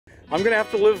I'm going to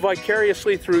have to live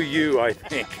vicariously through you, I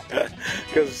think,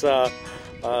 because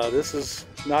this is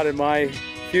not in my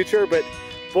future, but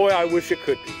boy, I wish it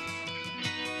could be.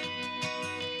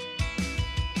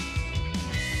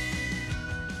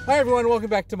 Hi everyone, welcome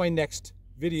back to my next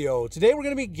video. Today we're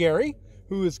going to meet Gary,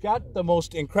 who has got the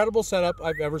most incredible setup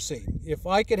I've ever seen. If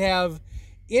I could have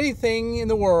anything in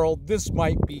the world, this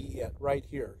might be it right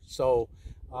here. So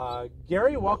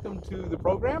Gary, welcome to the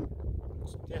program.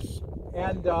 Yes.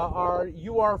 And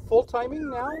you are full-timing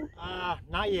now?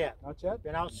 Not yet. Not yet?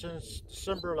 Been out since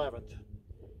December 11th.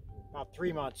 About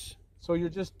 3 months. So you're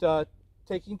just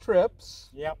taking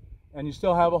trips? Yep. And you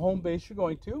still have a home base you're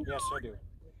going to? Yes, I do.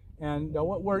 And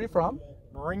where are you from?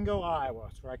 Marengo, Iowa.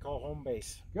 That's what I call home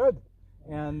base. Good.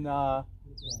 And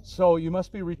so you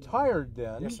must be retired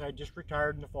then? Yes, I just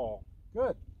retired in the fall.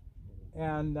 Good.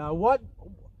 And what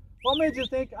made you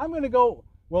think, I'm going to go?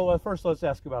 Well, first let's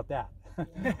ask about that.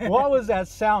 What was that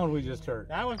sound we just heard?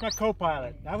 That was my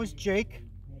co-pilot. That was Jake.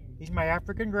 He's my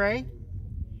African gray.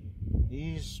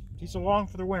 He's along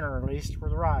for the winter, at least for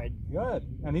the ride. Good.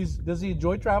 And does he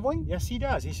enjoy traveling? Yes, he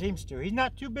does. He seems to. He's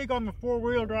not too big on the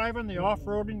four-wheel driving. The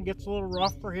off-roading gets a little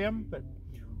rough for him, but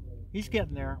he's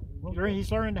getting there.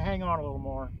 He's learning to hang on a little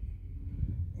more.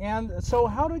 And so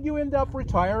how did you end up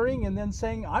retiring and then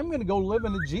saying, I'm going to go live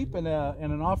in a Jeep in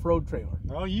an off-road trailer?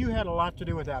 Well, you had a lot to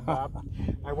do with that, Bob.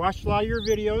 I watched a lot of your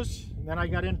videos, and then I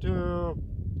got into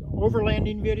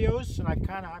overlanding videos, and I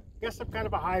guess I'm kind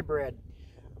of a hybrid.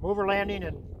 I'm overlanding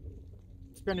and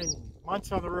spending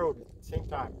months on the road at the same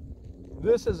time.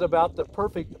 This is about the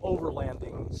perfect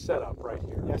overlanding setup right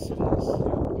here. Yes, it is.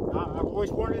 I've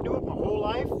always wanted to do it my whole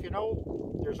life. You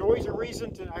know, there's always a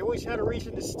reason to. I always had a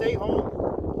reason to stay home.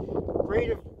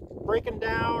 Afraid of breaking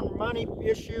down, money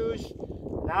issues.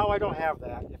 Now I don't have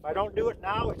that. If I don't do it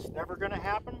now, it's never going to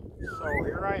happen. So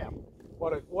here I am.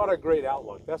 What a great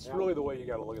outlook. That's really the way you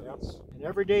got to look at this. And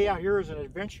every day out here is an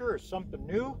adventure, is something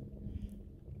new.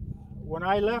 When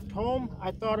I left home,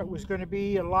 I thought it was going to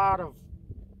be a lot of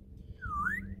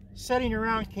sitting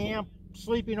around camp,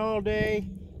 sleeping all day.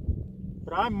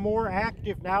 But I'm more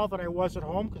active now than I was at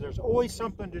home because there's always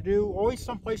something to do, always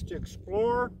someplace to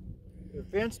explore,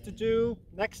 events to do,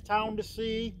 next town to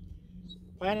see,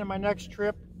 planning my next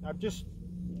trip.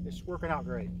 It's working out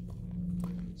great.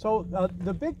 So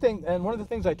the big thing, and one of the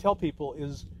things I tell people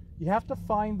is you have to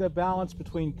find the balance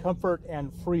between comfort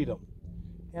and freedom.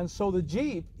 And so the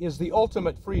Jeep is the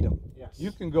ultimate freedom. Yes.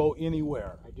 You can go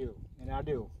anywhere. I do, and I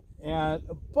do.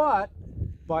 But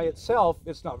by itself,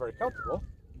 it's not very comfortable.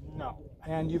 No.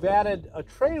 And you've added a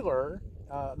trailer,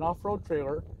 an off-road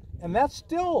trailer, and that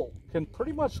still can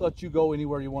pretty much let you go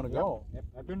anywhere you want to go. Yep.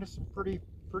 I've been to some pretty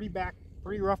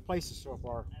rough places so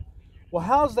far. Well,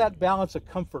 how's that balance of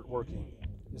comfort working?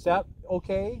 Is that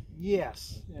okay?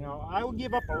 Yes. You know, I would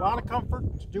give up a lot of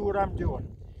comfort to do what I'm doing.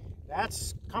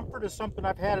 Comfort is something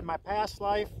I've had in my past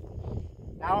life.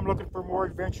 Now I'm looking for more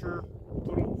adventure, a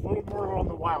little more on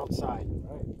the wild side.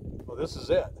 Right. Well, this is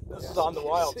it. This is on the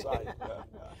wild side.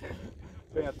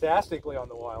 Fantastically on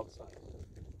the wild side.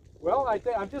 Well,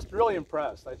 I'm just really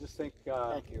impressed. I just think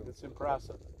Thank you. It's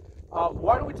impressive.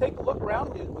 Why don't we take a look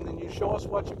around and then you show us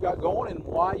what you've got going and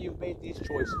why you've made these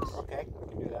choices. Okay, we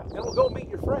can do that. Then we'll go meet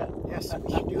your friend. Yes,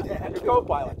 we should do that. And your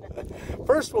co-pilot.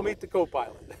 First, we'll meet the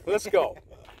co-pilot. Let's go.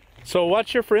 So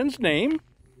what's your friend's name?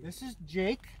 This is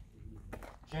Jake.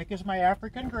 Jake is my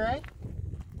African gray.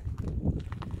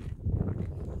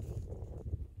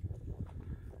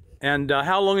 And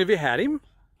how long have you had him?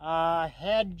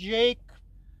 Had Jake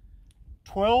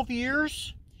 12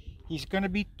 years. He's going to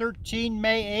be 13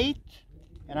 May 8th.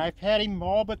 And I've had him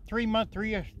all but 3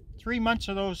 months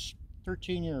of those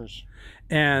 13 years.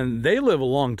 And they live a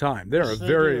long time. They're a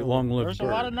very long-lived bird. There's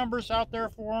a lot of numbers out there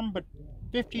for them, but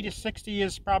 50 to 60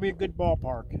 is probably a good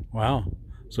ballpark. Wow.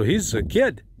 So he's a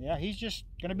kid. Yeah, he's just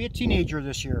going to be a teenager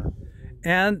this year.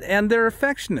 And they're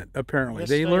affectionate, apparently. Yes,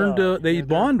 they learn to, they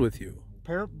bond with you.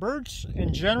 Birds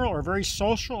in general are very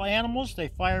social animals. They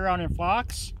fly around in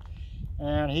flocks.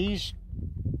 And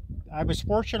I was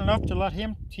fortunate enough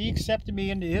to he accepted me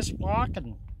into his flock,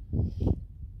 and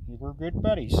we're good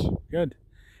buddies. Good.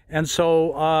 And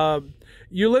so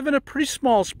you live in a pretty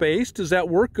small space. Does that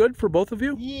work good for both of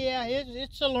you? Yeah,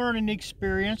 it's a learning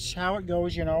experience, how it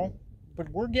goes, you know. But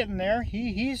we're getting there.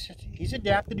 He's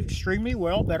adapted extremely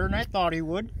well, better than I thought he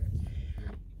would.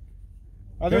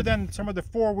 Other than some of the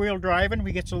four-wheel driving,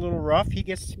 he gets a little rough.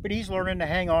 But he's learning to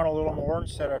hang on a little more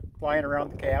instead of flying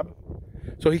around the cab.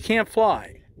 So he can't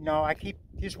fly? No,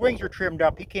 his wings are trimmed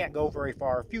up. He can't go very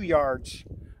far, a few yards.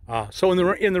 So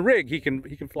in the rig, he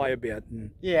can fly a bit and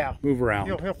move around.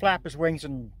 He'll flap his wings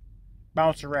and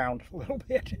bounce around a little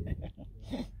bit.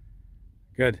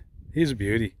 Good. He's a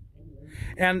beauty.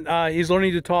 And he's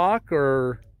learning to talk,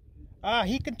 or?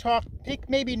 He can talk. He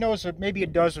maybe knows maybe a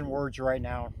dozen words right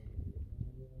now.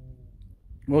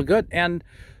 Well, good. And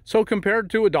so compared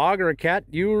to a dog or a cat,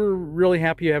 you're really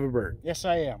happy you have a bird? Yes,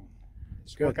 I am.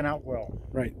 It's good. Working out well.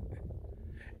 Right.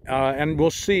 And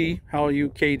we'll see how you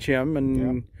cage him,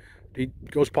 and he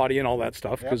goes potty and all that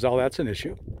stuff, because all that's an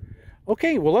issue.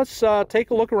 Okay, well, let's take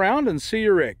a look around and see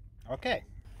your rig. Okay.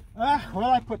 Well,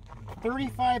 I put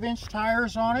 35-inch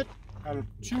tires on it, a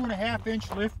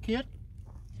 2.5-inch lift kit.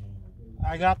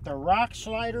 I got the rock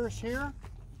sliders here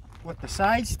with the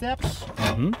side steps.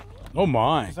 Oh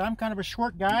my. Because I'm kind of a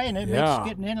short guy, and it makes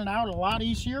getting in and out a lot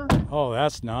easier. Oh,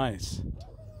 that's nice.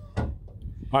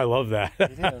 I love that.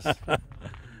 It is.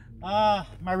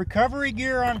 My recovery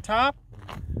gear on top.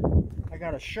 I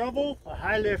got a shovel, a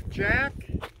high lift jack.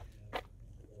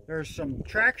 There's some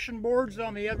traction boards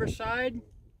on the other side.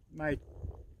 My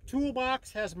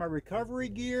toolbox has my recovery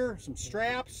gear, some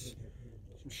straps,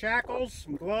 some shackles,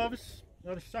 some gloves,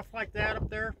 other stuff like that up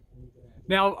there.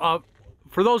 Now,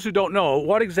 for those who don't know,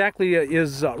 what exactly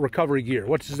is recovery gear?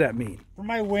 What does that mean? For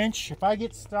my winch, if I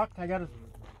get stuck, I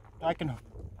can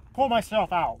pull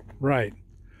myself out. Right.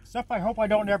 Stuff I hope I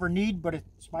don't ever need, but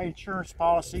it's my insurance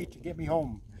policy to get me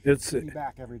home. It's get me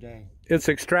back every day. It's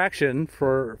extraction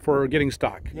for getting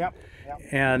stuck. Yep.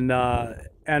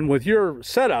 And with your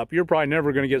setup, you're probably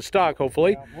never going to get stuck,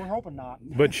 hopefully. Yeah, we're hoping not.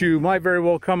 But you might very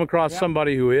well come across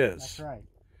somebody who is. That's right.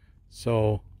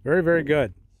 So very, very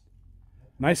good.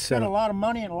 Nice setup. I spent setup. a lot of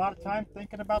money and a lot of time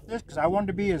thinking about this because I wanted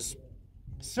to be as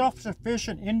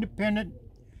self-sufficient, independent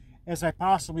as I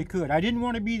possibly could. I didn't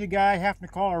want to be the guy having to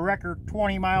call a wrecker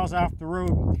 20 miles off the road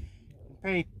and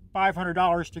pay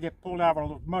 $500 to get pulled out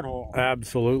of a mud hole.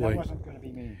 Absolutely. That wasn't going to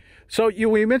be me. So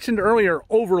we mentioned earlier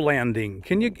overlanding.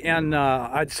 Can you, and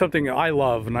it's something I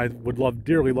love and I would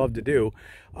dearly love to do.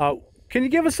 Can you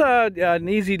give us an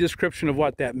easy description of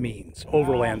what that means,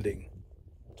 overlanding?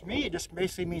 To me, it just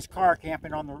basically means car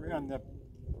camping on the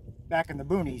back in the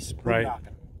boonies, right?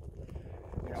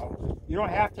 You know, you don't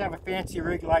have to have a fancy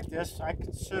rig like this. I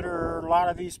consider a lot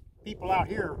of these people out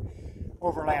here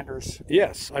overlanders.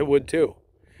 Yes, I would too.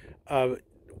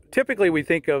 Typically, we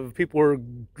think of people who are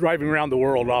driving around the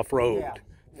world off-road,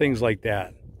 things like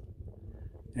that,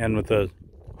 and with the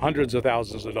hundreds of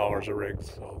thousands of dollars of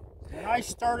rigs. So. When I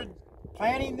started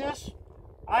planning this,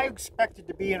 I expected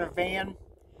to be in a van.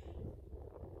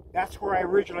 That's where I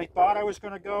originally thought I was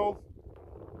going to go.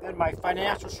 Then my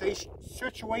financial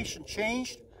situation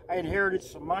changed. I inherited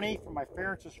some money from my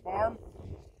parents' farm,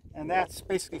 and that's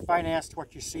basically financed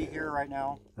what you see here right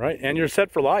now. Right, and you're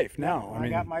set for life now. I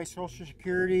got my Social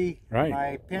Security,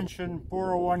 my pension,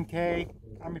 401k.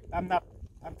 I'm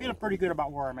feeling pretty good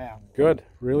about where I'm at. Good,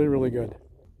 really, really good.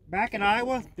 Back in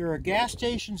Iowa, there are gas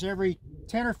stations every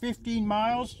 10 or 15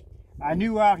 miles. I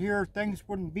knew out here things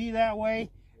wouldn't be that way,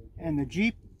 and the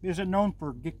Jeep isn't known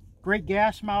for great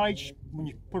gas mileage. When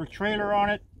you put a trailer on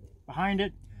it, behind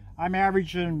it, I'm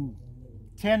averaging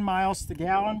 10 miles to the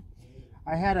gallon.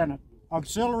 I had an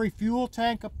auxiliary fuel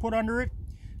tank put under it,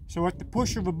 so at the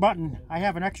push of a button, I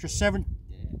have an extra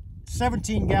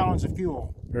 17 gallons of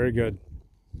fuel. Very good.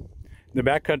 In the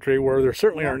backcountry, where there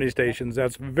certainly aren't any stations,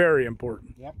 that's very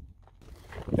important. Yep.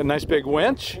 A nice big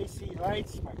winch. AC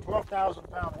lights, my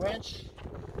 12,000-pound winch.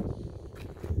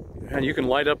 And you can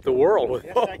light up the world with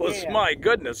those. My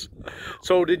goodness.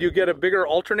 So did you get a bigger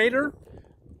alternator?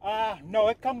 No,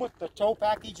 it come with the tow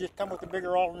package. It come with a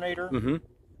bigger alternator.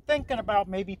 Thinking about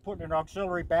maybe putting an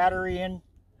auxiliary battery in.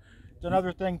 It's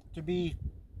another thing to be,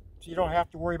 so you don't have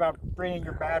to worry about draining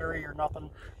your battery or nothing.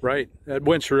 Right. That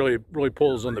winch really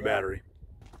pulls on the battery.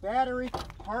 Battery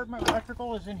compartment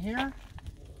electrical is in here.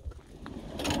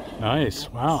 Nice.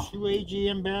 Wow. 2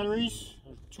 AGM batteries,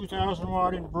 a 2,000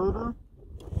 watt inverter,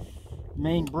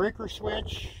 main breaker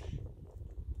switch,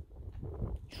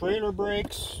 trailer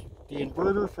brakes, the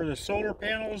inverter for the solar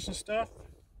panels and stuff.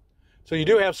 So you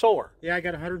do have solar? Yeah, I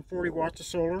got 140 watts of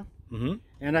solar.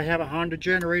 And I have a Honda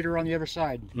generator on the other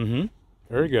side.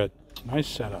 Very good. Nice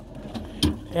setup.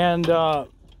 And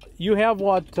you have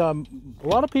what a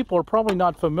lot of people are probably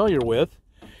not familiar with.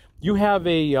 You have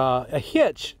a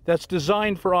hitch that's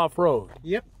designed for off-road.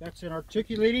 Yep, that's an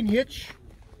articulating hitch.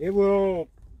 It will,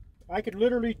 I could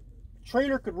literally,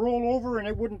 trailer could roll over and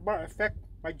it wouldn't affect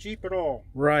my Jeep at all.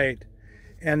 Right.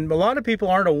 And a lot of people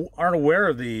aren't aware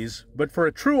of these, but for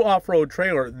a true off-road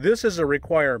trailer, this is a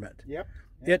requirement. Yep.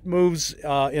 It moves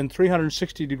in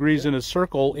 360 degrees in a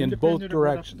circle in both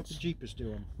directions. What the Jeep is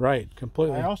doing. Right,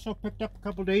 completely. I also picked up a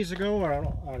couple days ago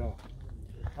an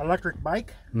electric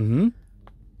bike.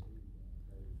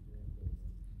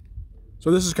 So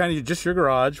this is kind of just your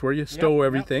garage where you stow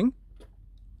everything.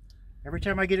 Every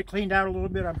time I get it cleaned out a little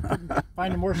bit, I'm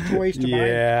finding more toys to buy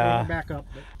and clean them back up.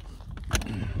 But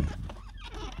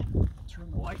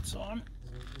turn the lights on.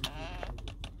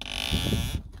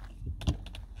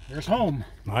 There's home.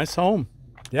 Nice home.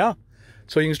 Yeah.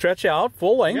 So you can stretch out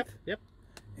full length. Yep.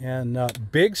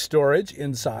 And big storage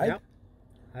inside. Yep.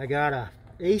 I got a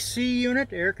AC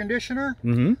unit, air conditioner,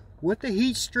 with the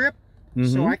heat strip,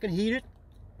 so I can heat it.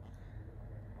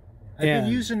 I've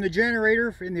been using the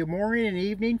generator in the morning and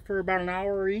evening for about an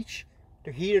hour each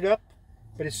to heat it up,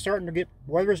 but it's starting to get,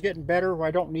 weather's getting better where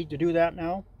I don't need to do that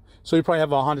now. So you probably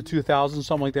have a Honda 2000,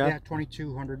 something like that? Yeah,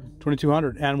 2200.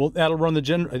 2200. And that'll run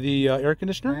the air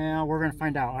conditioner? Yeah, we're going to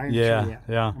find out. I haven't yeah, sure yet.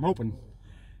 yeah. I'm hoping.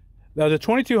 Now the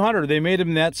 2200, they made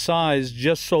them that size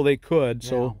just so they could,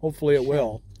 so hopefully it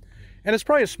will. And it's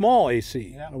probably a small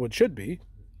AC, it should be.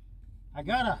 I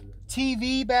got a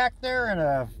TV back there and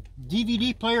a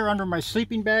DVD player under my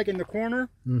sleeping bag in the corner.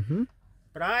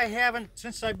 But I haven't,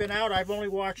 since I've been out, I've only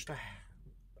watched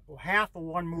half of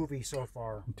one movie so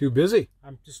far. Too busy.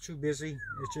 I'm just too busy.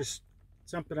 It's just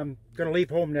something I'm going to leave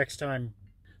home next time.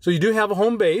 So you do have a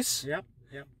home base. Yep.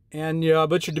 And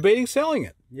but you're debating selling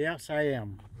it. Yes, I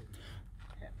am.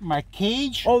 My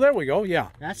cage. Oh, there we go. Yeah.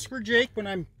 That's for Jake when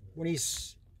I'm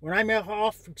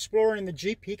off exploring in the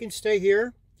Jeep. He can stay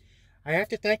here. I have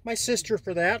to thank my sister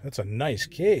for that. That's a nice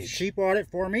cage. She bought it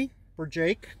for me, for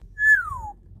Jake.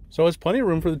 So it's plenty of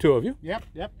room for the two of you. Yep.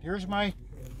 Here's my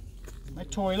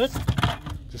toilet.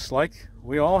 Just like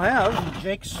we all have. And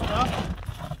Jake's stuff.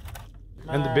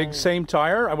 And the big same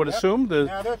tire, I would assume.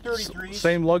 Yeah, they're 33s.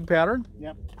 Same lug pattern.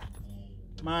 Yep.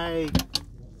 My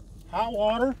hot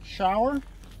water shower.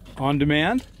 On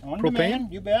demand. On propane.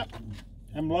 Demand, you bet.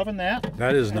 I'm loving that.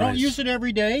 That is nice. I don't use it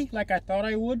every day like I thought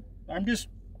I would. I'm just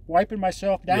wiping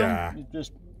myself down. Yeah.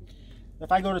 Just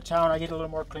if I go to town, I get a little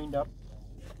more cleaned up.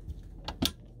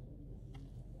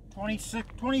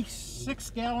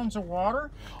 26 gallons of water.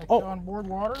 On-board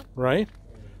water. Right.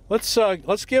 Let's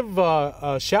give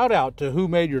a shout out to who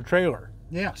made your trailer.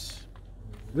 Yes.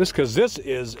 Because this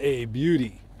is a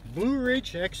beauty. Blue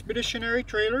Ridge Expeditionary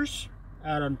Trailers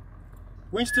out of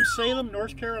Winston-Salem,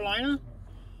 North Carolina.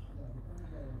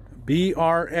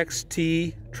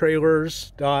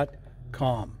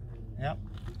 brxttrailers.com. Yep.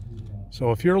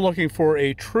 So if you're looking for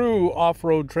a true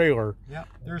off-road trailer,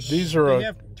 they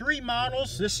have 3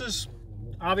 models. This is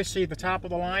obviously the top of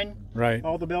the line. Right.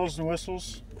 All the bells and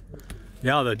whistles.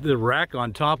 Yeah, the rack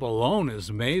on top alone is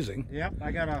amazing. Yep.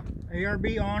 I got a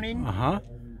ARB awning.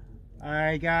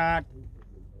 I got,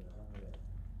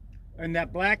 in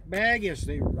that black bag I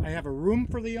have a room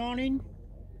for the awning.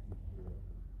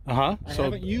 I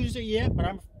haven't used it yet,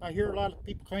 but I hear a lot of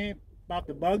people claim about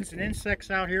the bugs and insects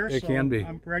out here. It can be.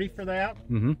 I'm ready for that.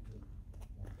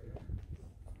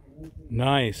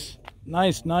 Nice.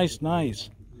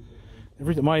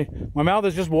 Everything. My mouth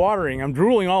is just watering. I'm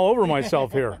drooling all over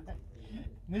myself here.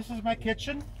 This is my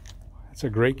kitchen. It's a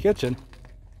great kitchen.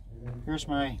 Here's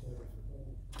my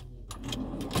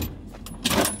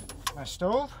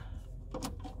stove.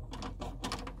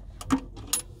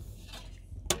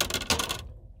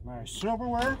 My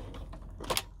silverware.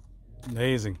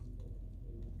 Amazing.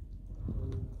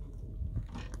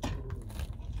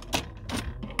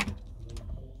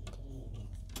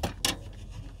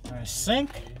 My sink.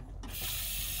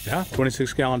 Yeah,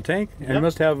 26-gallon tank. And you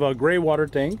must have a gray water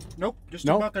tank. Nope, just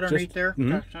a bucket underneath there.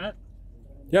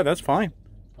 Yeah, that's fine.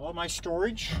 All my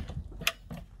storage.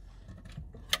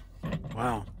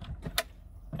 Wow.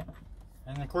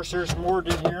 And of course there's more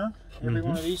in here. Every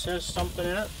one of these has something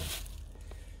in it.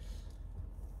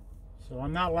 So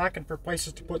I'm not lacking for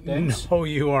places to put things. No,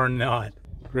 you are not.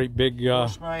 Great big...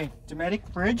 Here's my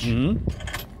Dometic fridge.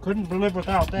 Couldn't live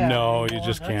without that. No, you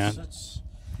just can't. That's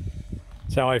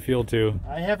how I feel too.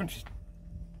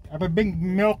 I'm a big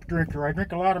milk drinker. I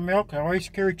drink a lot of milk. I always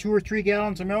carry 2 or 3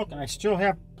 gallons of milk, and I still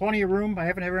have plenty of room. I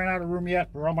haven't run out of room yet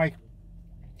for all my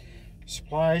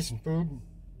supplies and food.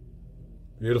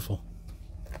 Beautiful.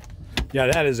 Yeah,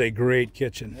 that is a great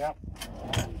kitchen. Yep.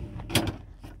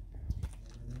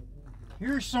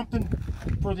 Here's something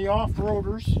for the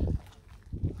off-roaders.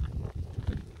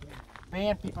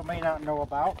 Band people may not know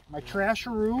about. My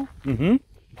trasheroo.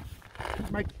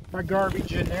 My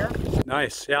garbage in there.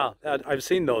 Nice, yeah. I've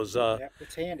seen those. Yep,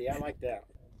 it's handy. I like that.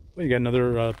 Well, you got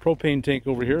another propane tank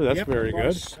over here. That's very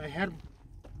good. I had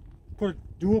put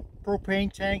dual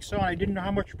propane tanks on. I didn't know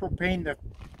how much propane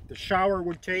the shower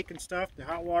would take and stuff, the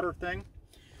hot water thing.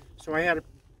 So I had an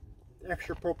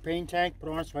extra propane tank put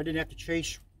on so I didn't have to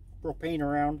chase propane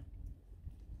around.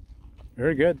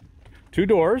 Very good. 2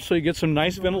 doors, so you get some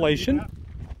nice ventilation.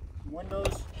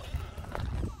 Windows.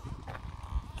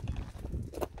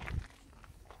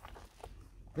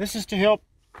 This is to help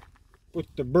with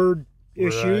the bird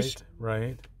issues.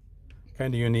 Right.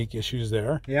 Kind of unique issues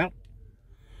there. Yeah.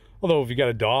 Although if you got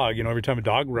a dog, you know, every time a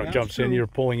dog jumps in, you're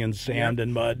pulling in sand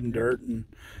and mud and dirt and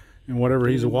whatever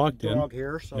he's walked in. Dog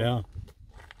here, so. Yeah.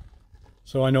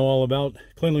 So I know all about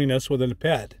cleanliness within a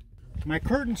pet. My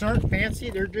curtains aren't fancy.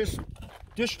 They're just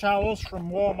dish towels from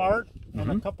Walmart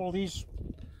and a couple of these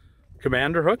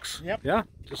commander hooks. Yep. Yeah.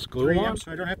 Just glue them on.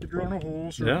 So I don't have to drill no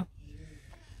holes. Yeah.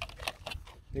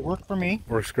 They work for me.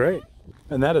 Works great.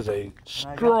 And that is a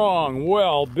strong,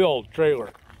 well-built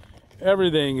trailer.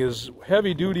 Everything is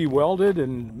heavy-duty welded,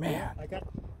 and man. I got a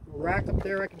rack up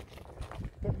there I can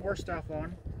put more stuff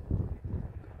on.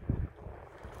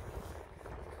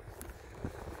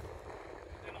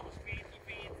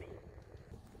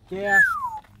 Gas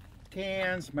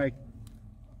cans, my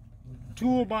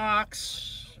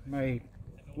toolbox, my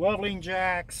welding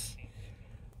jacks,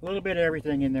 a little bit of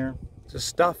everything in there. Just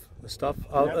stuff. The stuff.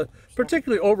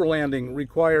 Particularly overlanding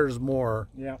requires more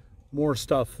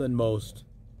stuff than most.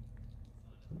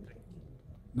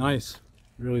 Nice.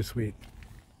 Really sweet.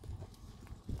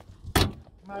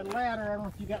 My ladder, I don't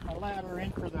know if you got my ladder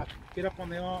in for the get up on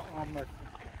the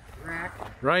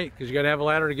rack. Right, because you got to have a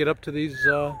ladder to get up to these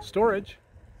storage.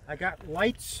 I got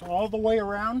lights all the way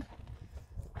around.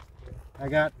 I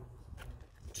got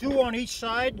 2 on each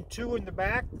side, 2 in the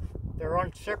back. They're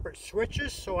on separate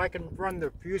switches, so I can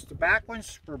use the back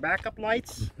ones for backup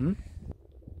lights.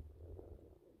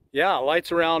 Yeah,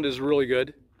 lights around is really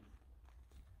good.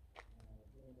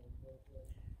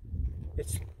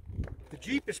 The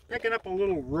Jeep is picking up a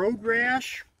little road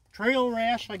rash, trail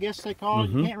rash, I guess they call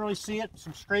it. You can't really see it.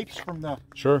 Some scrapes from the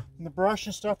brush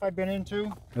and stuff I've been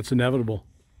into. That's inevitable.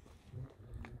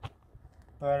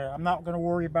 But I'm not going to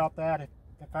worry about that.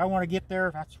 If I want to get there,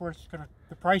 that's where it's going to.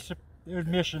 The price of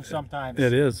admission sometimes.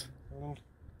 It is. A little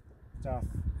tough.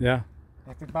 Yeah.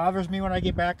 If it bothers me when I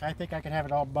get back, I think I can have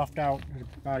it all buffed out at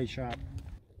a body shop.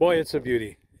 Boy, it's a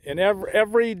beauty. And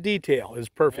every detail is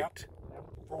perfect. Yep.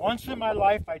 For once in my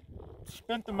life, I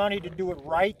spent the money to do it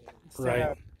right instead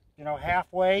of, you know,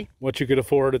 halfway. What you could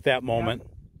afford at that moment.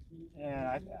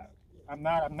 And I'm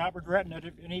not regretting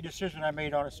any decision I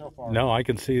made on it so far. No, I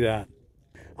can see that.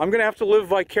 I'm going to have to live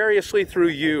vicariously through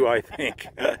you, I think,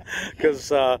 because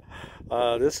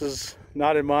this is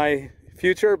not in my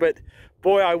future, but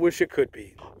boy, I wish it could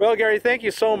be. Well, Gary, thank you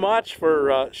so much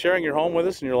for sharing your home with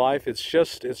us and your life. It's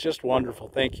just wonderful.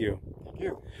 Thank you. Thank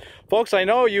you. Folks, I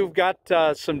know you've got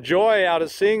some joy out of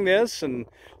seeing this and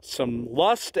some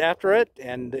lust after it.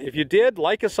 And if you did,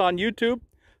 like us on YouTube,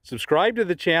 subscribe to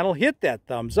the channel, hit that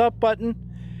thumbs up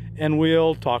button, and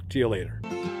we'll talk to you later.